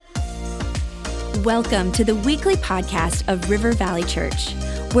Welcome to the weekly podcast of River Valley Church.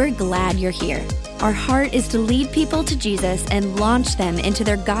 We're glad you're here. Our heart is to lead people to Jesus and launch them into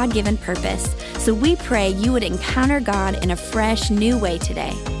their God-given purpose. So we pray you would encounter God in a fresh, new way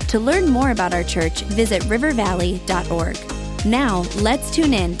today. To learn more about our church, visit rivervalley.org. Now, let's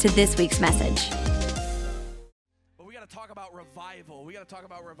tune in to this week's message. We got to talk about revival.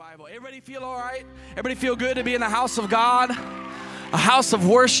 Everybody feel all right? Everybody feel good to be in the house of God? A house of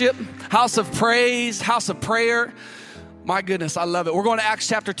worship, house of praise, house of prayer. My goodness, I love it. We're going to Acts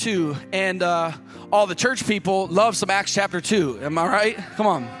chapter 2, and all the church people love some Acts chapter 2. Am I right? Come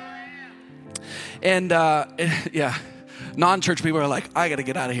on. And yeah, non-church people are like, I got to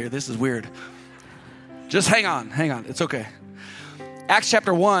get out of here. This is weird. Just hang on. It's okay. Acts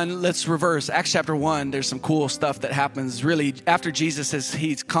chapter 1, let's reverse. Acts chapter 1, there's some cool stuff that happens really after Jesus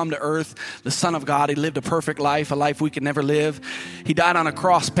he's come to earth, the Son of God. He lived a perfect life, a life we could never live. He died on a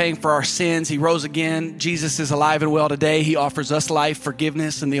cross paying for our sins. He rose again. Jesus is alive and well today. He offers us life,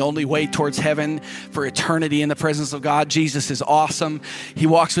 forgiveness, and the only way towards heaven for eternity in the presence of God. Jesus is awesome. He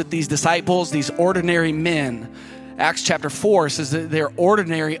walks with these disciples, these ordinary men. Acts chapter 4 says that they're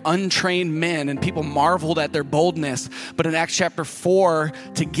ordinary, untrained men, and people marveled at their boldness. But in Acts chapter 4,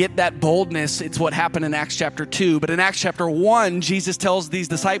 to get that boldness, it's what happened in Acts chapter 2. But in Acts chapter 1, Jesus tells these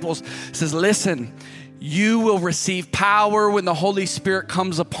disciples, says, listen, you will receive power when the Holy Spirit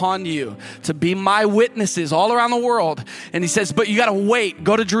comes upon you to be my witnesses all around the world. And he says, but you got to wait.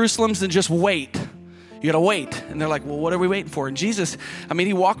 Go to Jerusalem and just wait. You got to wait. And they're like, well, what are we waiting for? And Jesus,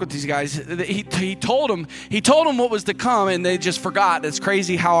 he walked with these guys. He told them what was to come, and they just forgot. It's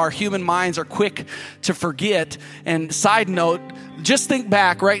crazy how our human minds are quick to forget. And side note, just think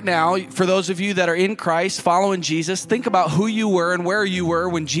back right now, for those of you that are in Christ, following Jesus, think about who you were and where you were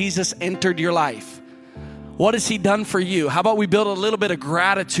when Jesus entered your life. What has he done for you? How about we build a little bit of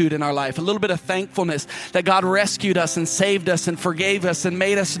gratitude in our life, a little bit of thankfulness that God rescued us and saved us and forgave us and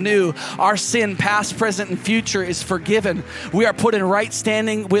made us new. Our sin, past, present, and future, is forgiven. We are put in right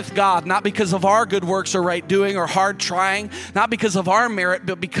standing with God, not because of our good works or right doing or hard trying, not because of our merit,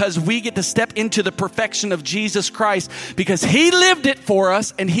 but because we get to step into the perfection of Jesus Christ, because he lived it for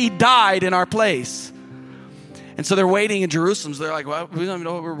us and he died in our place. And so they're waiting in Jerusalem. So they're like, well, we don't even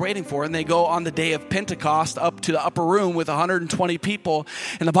know what we're waiting for. And they go on the day of Pentecost up to the upper room with 120 people.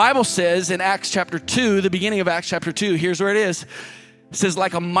 And the Bible says in Acts chapter 2, the beginning of Acts chapter 2, here's where it is. It says,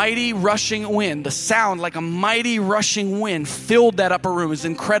 like a mighty rushing wind, the sound like a mighty rushing wind filled that upper room. It's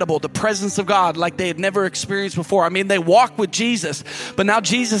incredible. The presence of God like they had never experienced before. They walked with Jesus, but now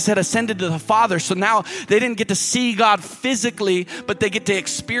Jesus had ascended to the Father. So now they didn't get to see God physically, but they get to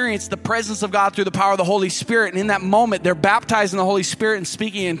experience the presence of God through the power of the Holy Spirit. And in that moment, they're baptized in the Holy Spirit and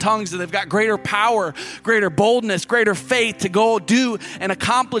speaking in tongues. And they've got greater power, greater boldness, greater faith to go do and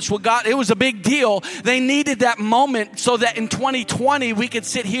accomplish what God, it was a big deal. They needed that moment so that in 2020, we could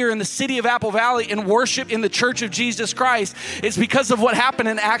sit here in the city of Apple Valley and worship in the Church of Jesus Christ. It's because of what happened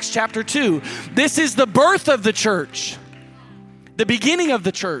in Acts chapter 2. This is the birth of the church, the beginning of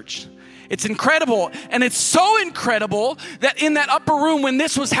the church. It's incredible. And it's so incredible that in that upper room when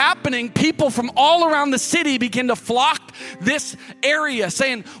this was happening, people from all around the city began to flock this area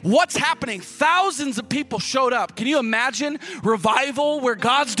saying, what's happening? Thousands of people showed up. Can you imagine revival where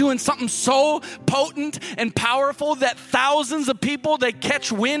God's doing something so potent and powerful that thousands of people, they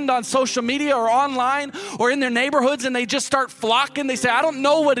catch wind on social media or online or in their neighborhoods and they just start flocking. They say, I don't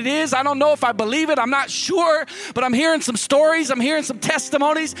know what it is. I don't know if I believe it. I'm not sure, but I'm hearing some stories. I'm hearing some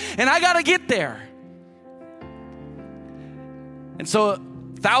testimonies, and I got to get there. And so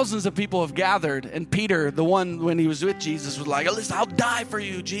thousands of people have gathered, and Peter, the one when he was with Jesus, was like, listen, I'll die for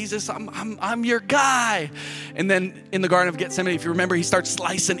you, Jesus. I'm your guy. And then in the Garden of Gethsemane, if you remember, he starts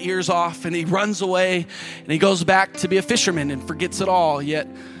slicing ears off and he runs away and he goes back to be a fisherman and forgets it all. Yet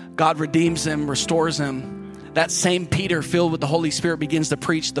God redeems him, restores him. That same Peter, filled with the Holy Spirit, begins to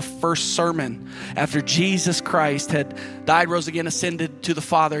preach the first sermon. After Jesus Christ had died, rose again, ascended to the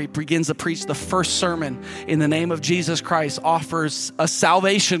Father, he begins to preach the first sermon in the name of Jesus Christ, offers a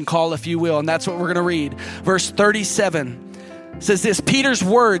salvation call, if you will. And that's what we're going to read. Verse 37 says this, Peter's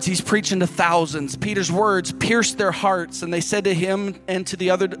words, he's preaching to thousands. Peter's words pierced their hearts, and they said to him and to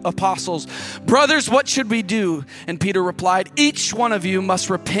the other apostles, brothers, what should we do? And Peter replied, each one of you must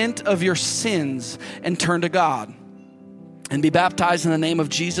repent of your sins and turn to God and be baptized in the name of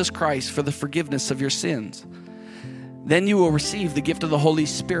Jesus Christ for the forgiveness of your sins. Then you will receive the gift of the Holy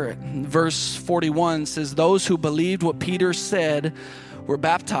Spirit. Verse 41 says, those who believed what Peter said were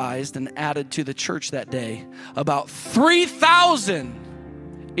baptized and added to the church that day. About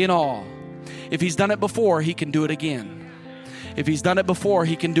 3,000 in all. If he's done it before, he can do it again. If he's done it before,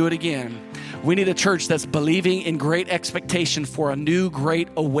 he can do it again. We need a church that's believing in great expectation for a new great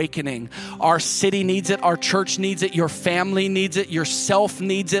awakening. Our city needs it. Our church needs it. Your family needs it. Yourself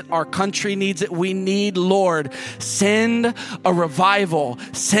needs it. Our country needs it. We need, Lord, send a revival.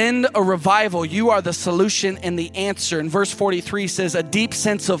 Send a revival. You are the solution and the answer. And verse 43 says, a deep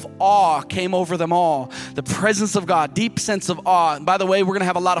sense of awe came over them all. The presence of God, deep sense of awe. And by the way, we're going to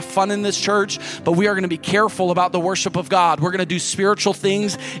have a lot of fun in this church, but we are going to be careful about the worship of God. We're going to do spiritual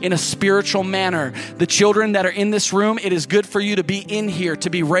things in a spiritual manner. The children that are in this room, it is good for you to be in here, to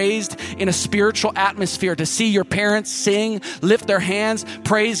be raised in a spiritual atmosphere, to see your parents sing, lift their hands,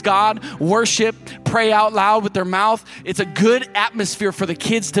 praise God, worship, pray out loud with their mouth. It's a good atmosphere for the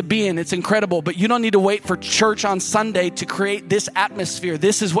kids to be in. It's incredible, but you don't need to wait for church on Sunday to create this atmosphere.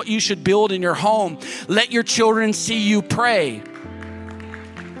 This is what you should build in your home. Let your children see you pray.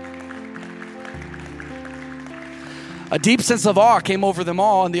 A deep sense of awe came over them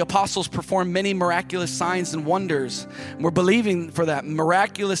all, and the apostles performed many miraculous signs and wonders. We're believing for that,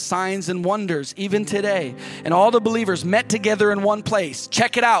 miraculous signs and wonders, even today. And all the believers met together in one place.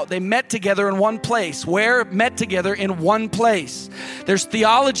 Check it out. They met together in one place. Where? Met together in one place. There's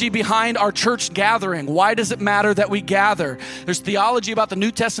theology behind our church gathering. Why does it matter that we gather? There's theology about the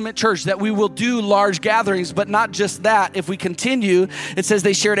New Testament church, that we will do large gatherings, but not just that. If we continue, it says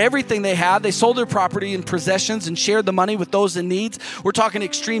they shared everything they had. They sold their property and possessions and shared the money with those in need. We're talking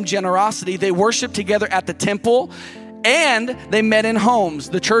extreme generosity. They worshiped together at the temple, and they met in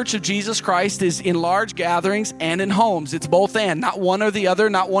homes. The church of Jesus Christ is in large gatherings and in homes. It's both and, not one or the other.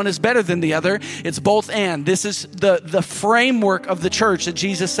 Not one is better than the other. It's both and. This is the framework of the church that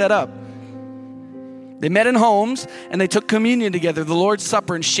Jesus set up. They met in homes, and they took communion together, the Lord's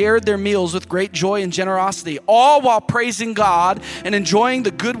Supper, and shared their meals with great joy and generosity, all while praising God and enjoying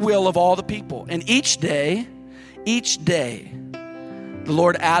the goodwill of all the people. And each day, the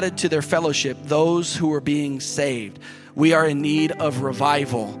Lord added to their fellowship those who were being saved. We are in need of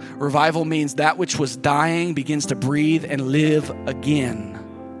revival. Revival means that which was dying begins to breathe and live again.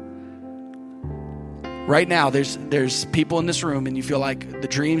 Right now, there's people in this room, and you feel like the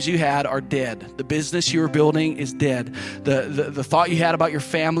dreams you had are dead. The business you were building is dead. The thought you had about your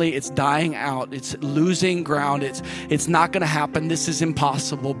family, it's dying out. It's losing ground. It's not going to happen. This is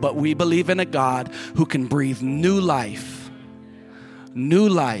impossible. But we believe in a God who can breathe new life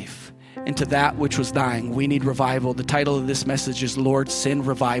into that which was dying. We need revival. The title of this message is Lord, Send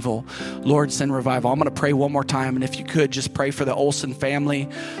Revival. Lord, Send Revival. I'm going to pray one more time, and if you could, just pray for the Olson family.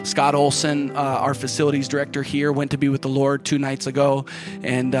 Scott Olson, our facilities director here, went to be with the Lord 2 nights ago,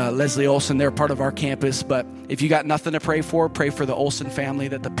 and Leslie Olson, they're part of our campus, but if you got nothing to pray for the Olson family,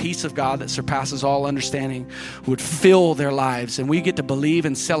 that the peace of God that surpasses all understanding would fill their lives. And we get to believe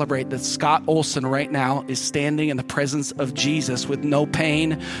and celebrate that Scott Olson right now is standing in the presence of Jesus with no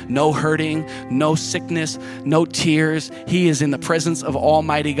pain, no hurting, no sickness, no tears. He is in the presence of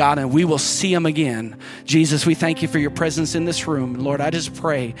Almighty God, and we will see him again. Jesus, we thank you for your presence in this room. Lord, I just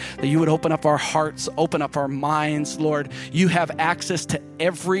pray that you would open up our hearts, open up our minds. Lord, you have access to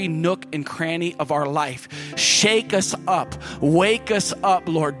every nook and cranny of our life. Shake us up, wake us up,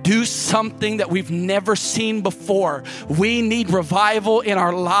 Lord. Do something that we've never seen before. We need revival in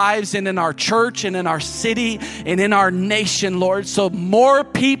our lives and in our church and in our city and in our nation, Lord, so more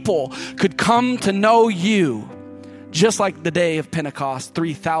people could come to know you, just like the day of Pentecost,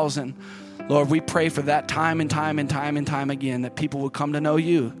 3,000. Lord, we pray for that time and time and time and time again, that people would come to know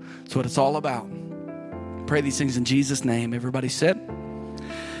you. That's what it's all about. Pray these things in Jesus' name. Everybody said,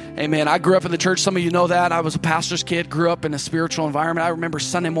 amen. I grew up in the church. Some of you know that. I was a pastor's kid, grew up in a spiritual environment. I remember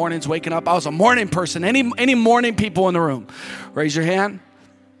Sunday mornings waking up. I was a morning person. Any morning people in the room? Raise your hand.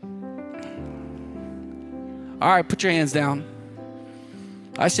 All right, put your hands down.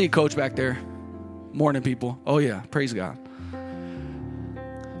 I see a coach back there. Morning people. Oh yeah, praise God.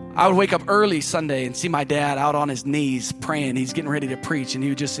 I would wake up early Sunday and see my dad out on his knees praying. He's getting ready to preach, and he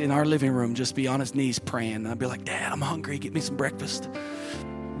would just, in our living room, just be on his knees praying. And I'd be like, Dad, I'm hungry. Get me some breakfast.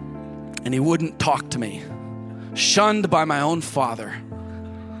 And he wouldn't talk to me, shunned by my own father.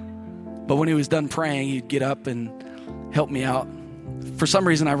 But when he was done praying, he'd get up and help me out. For some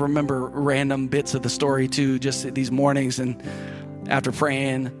reason, I remember random bits of the story too, just these mornings. And after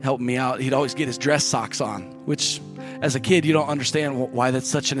praying, helping me out, he'd always get his dress socks on, which as a kid, you don't understand why that's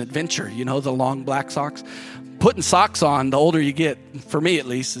such an adventure. You know, the long black socks. Putting socks on, the older you get, for me at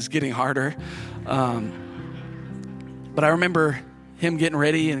least, is getting harder. But I remember him getting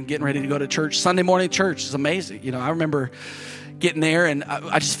ready to go to church. Sunday morning church is amazing. You know, I remember getting there, and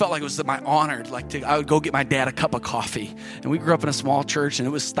I just felt like it was my honor. I would go get my dad a cup of coffee. And we grew up in a small church, and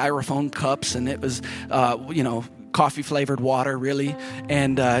it was styrofoam cups, and it was, coffee-flavored water, really,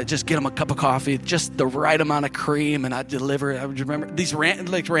 and just get them a cup of coffee, just the right amount of cream, and I'd deliver it. I would remember these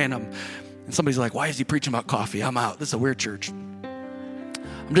random. And somebody's like, why is he preaching about coffee? I'm out. This is a weird church.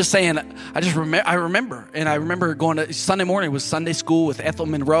 I'm just saying, I remember going to Sunday morning was Sunday school with Ethel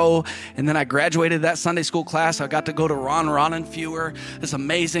Monroe, and then I graduated that Sunday school class. I got to go to Ron Ronenfuer, this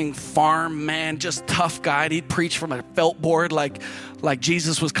amazing farm man, just tough guy. He'd preach from a felt board like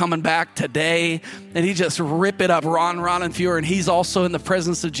Jesus was coming back today, and he just rip it up, Ron Ronenfuer, and he's also in the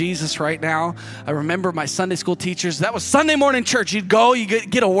presence of Jesus right now. I remember my Sunday school teachers. That was Sunday morning church. You'd go, you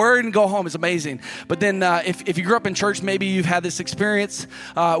get a word and go home. It's amazing. But then if you grew up in church, maybe you've had this experience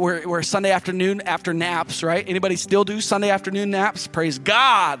where Sunday afternoon after naps, right? Anybody still do Sunday afternoon naps? Praise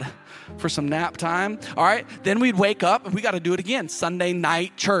God for some nap time. All right. Then we'd wake up and we got to do it again. Sunday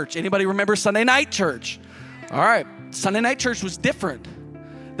night church. Anybody remember Sunday night church? All right. Sunday night church was different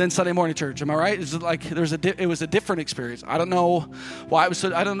than Sunday morning church. Am I right? It's like it was a different experience. I don't know why it was.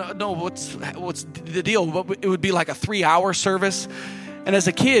 I don't know what's the deal. But it would be like a 3-hour service. And as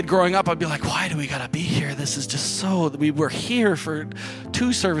a kid growing up, I'd be like, why do we got to be here? This is just so, we were here for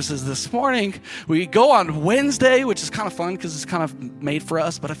 2 services this morning. We go on Wednesday, which is kind of fun because it's kind of made for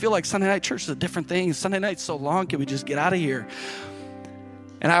us. But I feel like Sunday night church is a different thing. Sunday night's so long. Can we just get out of here?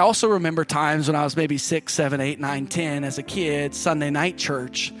 And I also remember times when I was maybe 6, 7, 8, 9, 10 as a kid, Sunday night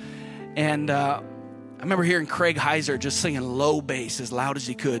church. And I remember hearing Craig Heiser just singing low bass as loud as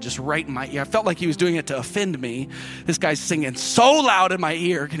he could, just right in my ear. I felt like he was doing it to offend me. This guy's singing so loud in my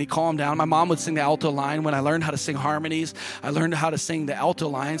ear. Can he calm down? My mom would sing the alto line. When I learned how to sing harmonies, I learned how to sing the alto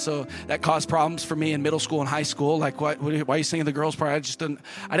line. So that caused problems for me in middle school and high school. Like, why are you singing the girls' part?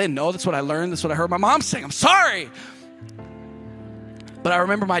 I didn't know. That's what I learned. That's what I heard my mom sing. I'm sorry. But I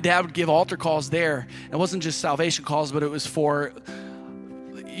remember my dad would give altar calls there. It wasn't just salvation calls, but it was for,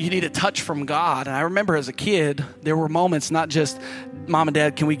 you need a touch from God. And I remember as a kid, there were moments, not just, Mom and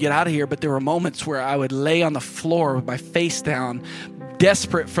Dad, can we get out of here? But there were moments where I would lay on the floor with my face down,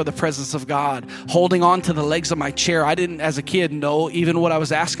 desperate for the presence of God, holding on to the legs of my chair. I didn't, as a kid, know even what I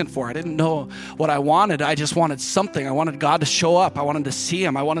was asking for. I didn't know what I wanted. I just wanted something. I wanted God to show up. I wanted to see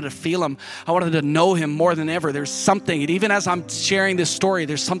him. I wanted to feel him. I wanted to know him more than ever. There's something, and even as I'm sharing this story,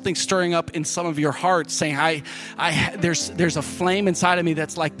 there's something stirring up in some of your hearts saying, there's a flame inside of me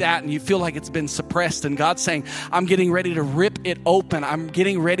that's like that, and you feel like it's been suppressed, and God's saying, I'm getting ready to rip it open. I'm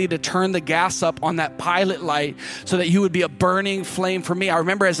getting ready to turn the gas up on that pilot light so that you would be a burning flame for me. I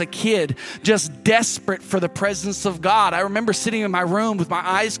remember as a kid, just desperate for the presence of God. I remember sitting in my room with my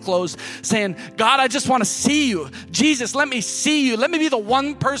eyes closed saying, God, I just want to see you. Jesus, let me see you. Let me be the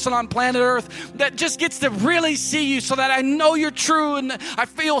one person on planet Earth that just gets to really see you so that I know you're true and I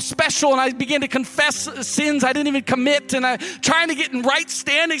feel special, and I begin to confess sins I didn't even commit, and I'm trying to get in right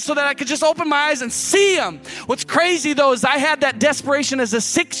standing so that I could just open my eyes and see him. What's crazy though is I had that desperation as a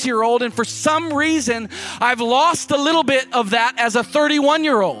 6-year-old, and for some reason I've lost a little bit of that as a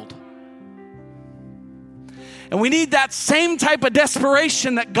 31-year-old. And we need that same type of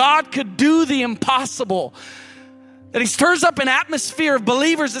desperation that God could do the impossible. That he stirs up an atmosphere of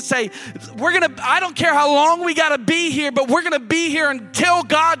believers that say, I don't care how long we got to be here, but we're going to be here until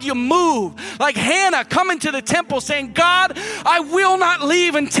God you move. Like Hannah coming to the temple saying, God, I will not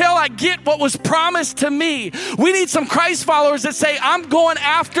leave until I get what was promised to me. We need some Christ followers that say, I'm going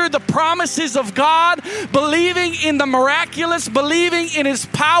after the promises of God, believing in the miraculous, believing in his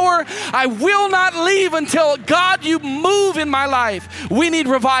power. I will not leave until God you move in my life. We need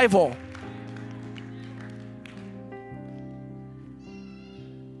revival.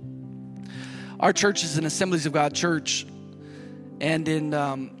 Our church is an Assemblies of God church, and in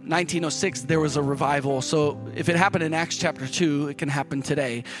 1906, there was a revival. So if it happened in Acts chapter 2, it can happen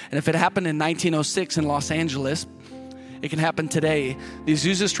today. And if it happened in 1906 in Los Angeles, it can happen today. The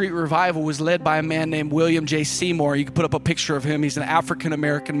Azusa Street Revival was led by a man named William J. Seymour. You can put up a picture of him. He's an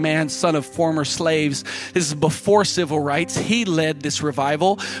African-American man, son of former slaves. This is before civil rights. He led this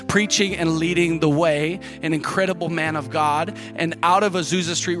revival, preaching and leading the way, an incredible man of God. And out of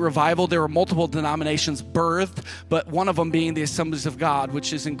Azusa Street Revival, there were multiple denominations birthed, but one of them being the Assemblies of God,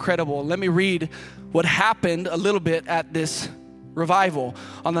 which is incredible. Let me read what happened a little bit at this revival.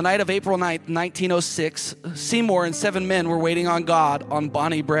 On the night of April 9th, 1906, Seymour and 7 men were waiting on God on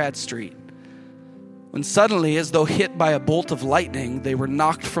Bonnie Brad Street. When suddenly, as though hit by a bolt of lightning, they were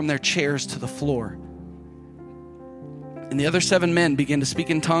knocked from their chairs to the floor. And the other 7 men began to speak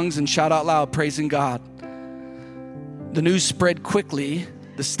in tongues and shout out loud, praising God. The news spread quickly.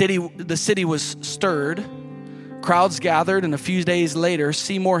 The city was stirred. Crowds gathered, and a few days later,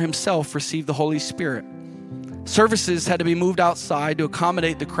 Seymour himself received the Holy Spirit. Services had to be moved outside to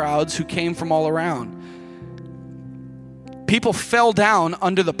accommodate the crowds who came from all around. People fell down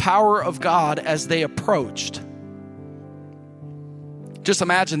under the power of God as they approached. Just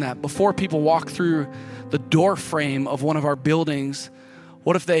imagine that. Before people walk through the door frame of one of our buildings,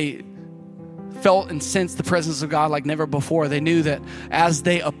 what if they felt and sensed the presence of God like never before? They knew that as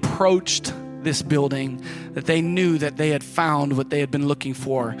they approached this building, that they knew that they had found what they had been looking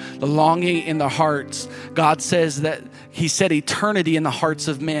for. The longing in their hearts. God says that he set eternity in the hearts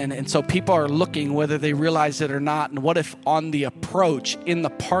of men. And so people are looking whether they realize it or not. And what if on the approach, in the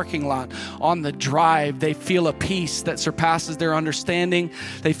parking lot, on the drive, they feel a peace that surpasses their understanding.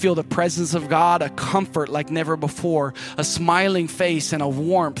 They feel the presence of God, a comfort like never before, a smiling face and a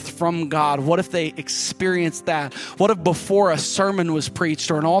warmth from God. What if they experienced that? What if before a sermon was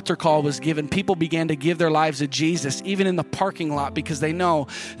preached or an altar call was given, people began to give their lives to Jesus, even in the parking lot, because they know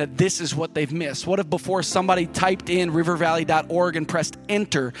that this is what they've missed? What if before somebody typed in rivervalley.org and pressed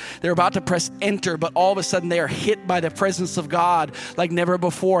enter, they're about to press enter, but all of a sudden they are hit by the presence of God like never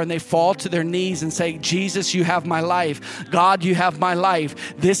before, and they fall to their knees and say, Jesus, you have my life. God, you have my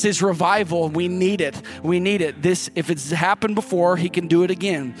life. This is revival. We need it. We need it. This, if it's happened before, he can do it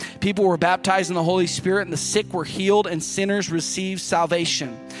again. People were baptized in the Holy Spirit, and the sick were healed, and sinners received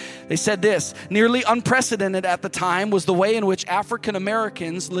salvation. They said this: nearly unprecedented at the time was the way in which African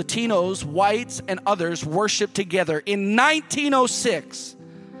Americans, Latinos, whites, and others worshiped together. In 1906,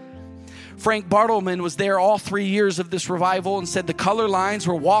 Frank Bartleman was there all 3 years of this revival and said the color lines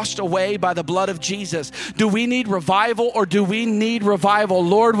were washed away by the blood of Jesus. Do we need revival, or do we need revival?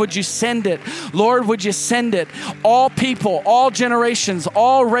 Lord, would you send it? Lord, would you send it? All people, all generations,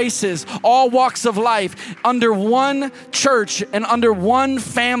 all races, all walks of life, under one church and under one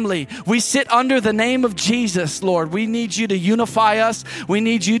family. We sit under the name of Jesus, Lord. We need you to unify us. We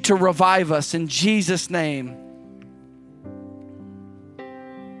need you to revive us in Jesus' name.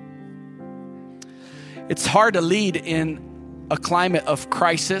 It's hard to lead in a climate of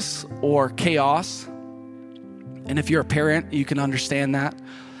crisis or chaos. And if you're a parent, you can understand that.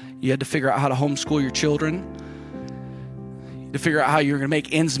 You had to figure out how to homeschool your children. You had to figure out how you're going to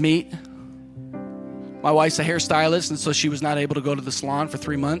make ends meet. My wife's a hairstylist, and so she was not able to go to the salon for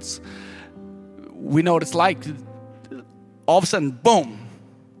 3 months. We know what it's like. All of a sudden, boom.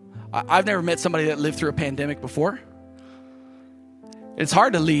 I've never met somebody that lived through a pandemic before. It's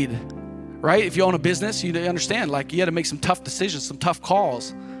hard to lead. Right? If you own a business, you understand, like, you had to make some tough decisions, some tough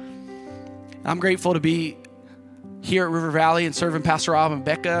calls. I'm grateful to be here at River Valley and serving Pastor Rob and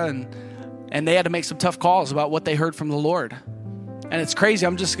Becca, and they had to make some tough calls about what they heard from the Lord. And it's crazy.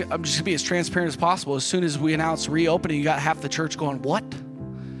 I'm just going to be as transparent as possible. As soon as we announced reopening, you got half the church going, what?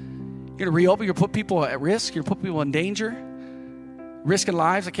 You're going to reopen? You're going to put people at risk? You're going to put people in danger? Risking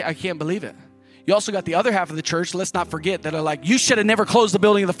lives? I can't believe it. You also got the other half of the church, let's not forget, that are like, you should have never closed the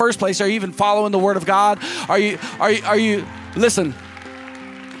building in the first place. Are you even following the word of God? Are you, listen,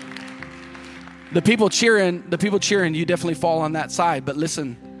 the people cheering, you definitely fall on that side. But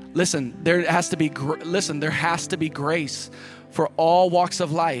listen, there has to be grace for all walks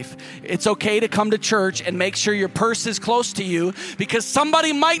of life. It's okay to come to church and make sure your purse is close to you, because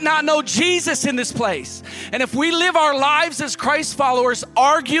somebody might not know Jesus in this place. And if we live our lives as Christ followers,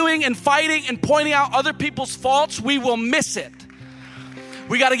 arguing and fighting and pointing out other people's faults, we will miss it.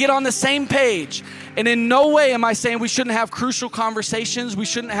 We got to get on the same page. And in no way am I saying we shouldn't have crucial conversations. We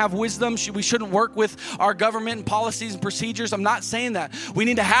shouldn't have wisdom. We shouldn't work with our government and policies and procedures. I'm not saying that. We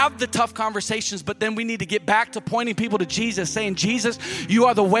need to have the tough conversations, but then we need to get back to pointing people to Jesus, saying, Jesus, you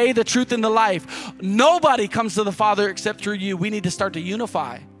are the way, the truth, and the life. Nobody comes to the Father except through you. We need to start to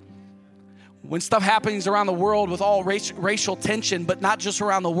unify. When stuff happens around the world with all racial tension, but not just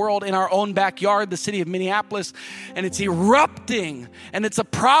around the world, in our own backyard, the city of Minneapolis, and it's erupting and it's a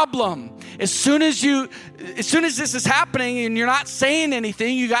problem. As soon as this is happening and you're not saying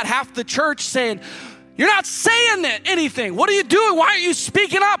anything, you got half the church saying, you're not saying anything. What are you doing? Why aren't you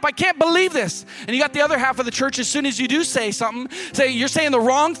speaking up? I can't believe this. And you got the other half of the church, as soon as you do say something, you're saying the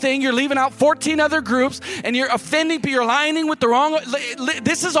wrong thing, you're leaving out 14 other groups, and you're offending people, you're aligning with the wrong.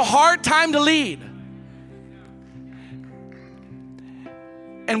 This is a hard time to lead.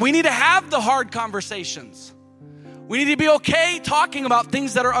 And we need to have the hard conversations. We need to be okay talking about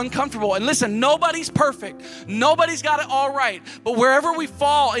things that are uncomfortable. And listen, nobody's perfect. Nobody's got it all right. But wherever we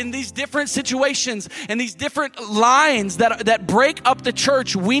fall in these different situations and these different lines that break up the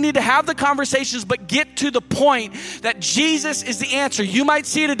church, we need to have the conversations, but get to the point that Jesus is the answer. You might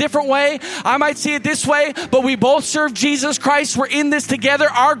see it a different way. I might see it this way, but we both serve Jesus Christ. We're in this together.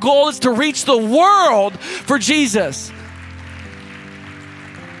 Our goal is to reach the world for Jesus.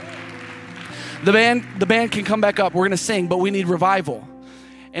 The band can come back up. We're going to sing, but we need revival.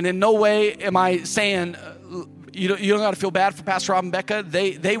 And in no way am I saying You don't got to feel bad for Pastor Rob and Becca.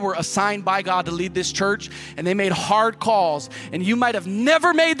 They were assigned by God to lead this church, and they made hard calls. And you might have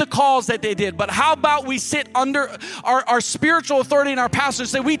never made the calls that they did, but how about we sit under our spiritual authority and our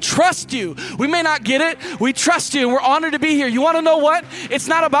pastors and say, we trust you. We may not get it. We trust you, and we're honored to be here. You want to know what? It's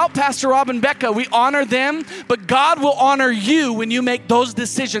not about Pastor Rob and Becca. We honor them, but God will honor you when you make those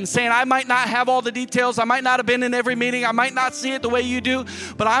decisions, saying, I might not have all the details. I might not have been in every meeting. I might not see it the way you do,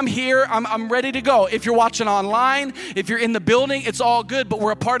 but I'm here. I'm ready to go. If you're watching online, if you're in the building, it's all good, but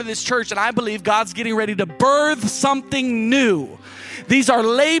we're a part of this church, and I believe God's getting ready to birth something new. These are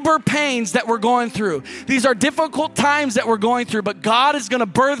labor pains that we're going through. These are difficult times that we're going through, but God is going to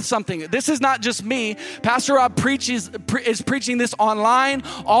birth something. This is not just me. Pastor Rob is preaching this online.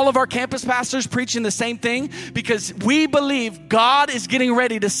 All of our campus pastors preaching the same thing, because we believe God is getting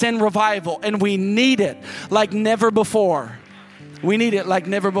ready to send revival, and we need it like never before. We need it like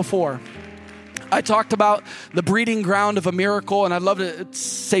never before. I talked about the breeding ground of a miracle, and I'd love to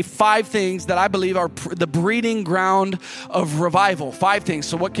say 5 things that I believe are the breeding ground of revival. 5 things.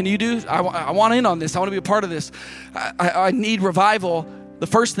 So what can you do? I want in on this. I want to be a part of this. I need revival. The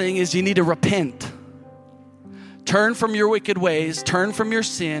first thing is you need to repent. Turn from your wicked ways, turn from your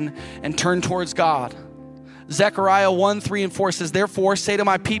sin, and turn towards God. Zechariah 1:3-4 says, therefore say to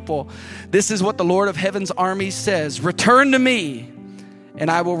my people, this is what the Lord of heaven's armies says, return to me,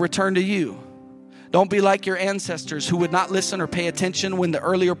 and I will return to you. Don't be like your ancestors who would not listen or pay attention when the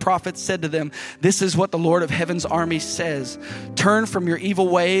earlier prophets said to them, this is what the Lord of heaven's army says. Turn from your evil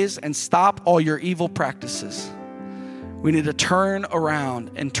ways and stop all your evil practices. We need to turn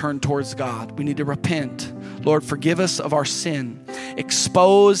around and turn towards God. We need to repent. Lord, forgive us of our sin.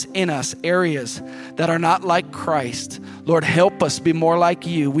 Expose in us areas that are not like Christ. Lord, help us be more like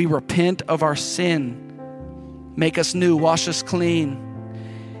you. We repent of our sin. Make us new. Wash us clean.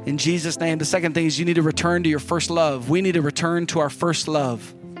 In Jesus' name. The second thing is you need to return to your first love. We need to return to our first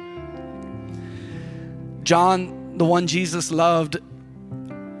love. John, the one Jesus loved,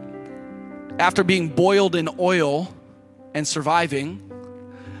 after being boiled in oil and surviving,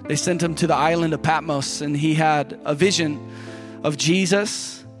 they sent him to the island of Patmos, and he had a vision of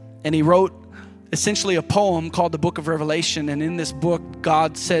Jesus, and he wrote essentially a poem called the Book of Revelation. And in this book,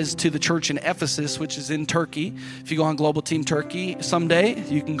 God says to the church in Ephesus, which is in Turkey. If you go on Global Team Turkey someday,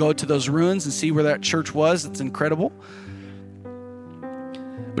 you can go to those ruins and see where that church was. It's incredible.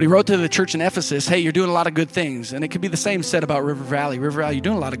 But he wrote to the church in Ephesus, hey, you're doing a lot of good things. And it could be the same said about River Valley. River Valley, you're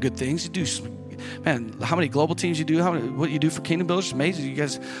doing a lot of good things. You do, man, how many global teams you do, what you do for Kingdom Builders is amazing. You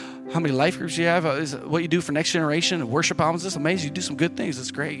guys, how many life groups you have, what you do for Next Generation and worship albums, it's amazing. You do some good things.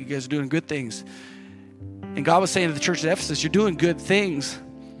 It's great. You guys are doing good things. And God was saying to the church at Ephesus, you're doing good things.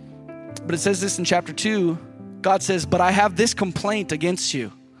 But it says this in chapter 2, God says, but I have this complaint against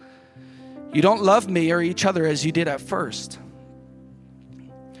you. You don't love me or each other as you did at first.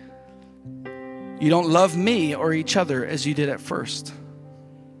 You don't love me or each other as you did at first.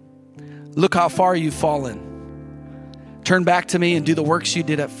 Look how far you've fallen. Turn back to me and do the works you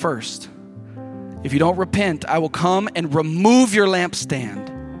did at first. If you don't repent, I will come and remove your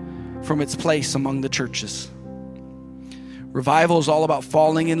lampstand from its place among the churches. Revival is all about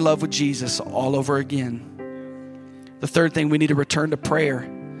falling in love with Jesus all over again. The third thing, we need to return to prayer.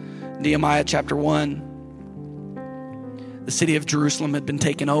 Nehemiah chapter 1. The city of Jerusalem had been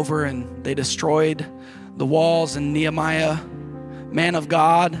taken over, and they destroyed the walls. And Nehemiah, man of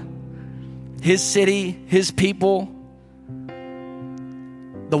God, his city, his people,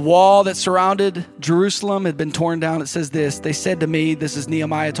 the wall that surrounded Jerusalem had been torn down. It says this, they said to me, this is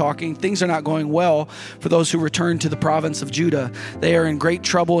Nehemiah talking, things are not going well for those who return to the province of Judah. They are in great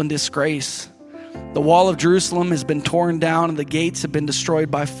trouble and disgrace. The wall of Jerusalem has been torn down, and the gates have been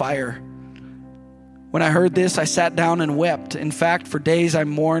destroyed by fire. When I heard this, I sat down and wept. In fact, for days I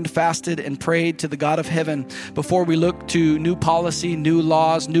mourned, fasted, and prayed to the God of heaven. Before we look to new policy, new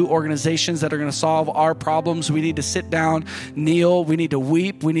laws, new organizations that are going to solve our problems, we need to sit down, kneel, we need to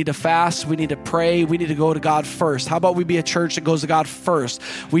weep, we need to fast, we need to pray, we need to go to God first. How about we be a church that goes to God first?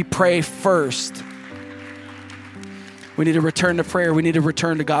 We pray first. We need to return to prayer. We need to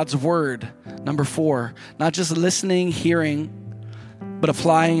return to God's word. Number 4, not just listening, hearing, but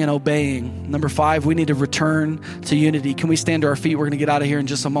applying and obeying. Number 5, we need to return to unity. Can we stand to our feet? We're going to get out of here in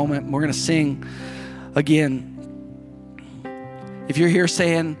just a moment. We're going to sing again. If you're here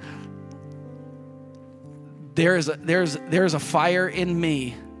saying, there's a fire in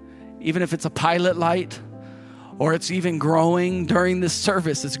me, even if it's a pilot light, or it's even growing during this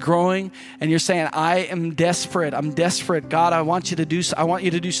service, it's growing, and you're saying, I am desperate. I'm desperate. God, I want you to do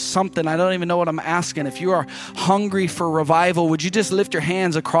something. I don't even know what I'm asking. If you are hungry for revival, would you just lift your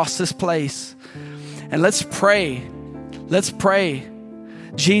hands across this place? And let's pray. Let's pray.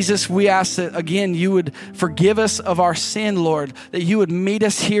 Jesus, we ask that, again, you would forgive us of our sin, Lord, that you would meet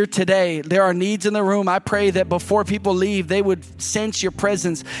us here today. There are needs in the room. I pray that before people leave, they would sense your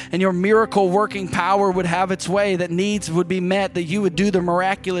presence and your miracle working power would have its way, that needs would be met, that you would do the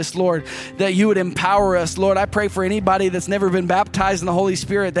miraculous, Lord, that you would empower us. Lord, I pray for anybody that's never been baptized in the Holy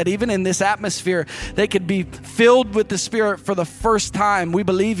Spirit, that even in this atmosphere, they could be filled with the Spirit for the first time. We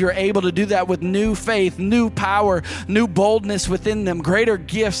believe you're able to do that with new faith, new power, new boldness within them, greater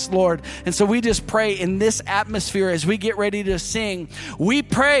gifts, Lord. And so we just pray in this atmosphere as we get ready to sing, we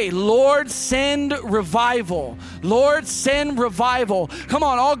pray, Lord, send revival. Lord, send revival. Come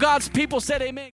on, all God's people said amen.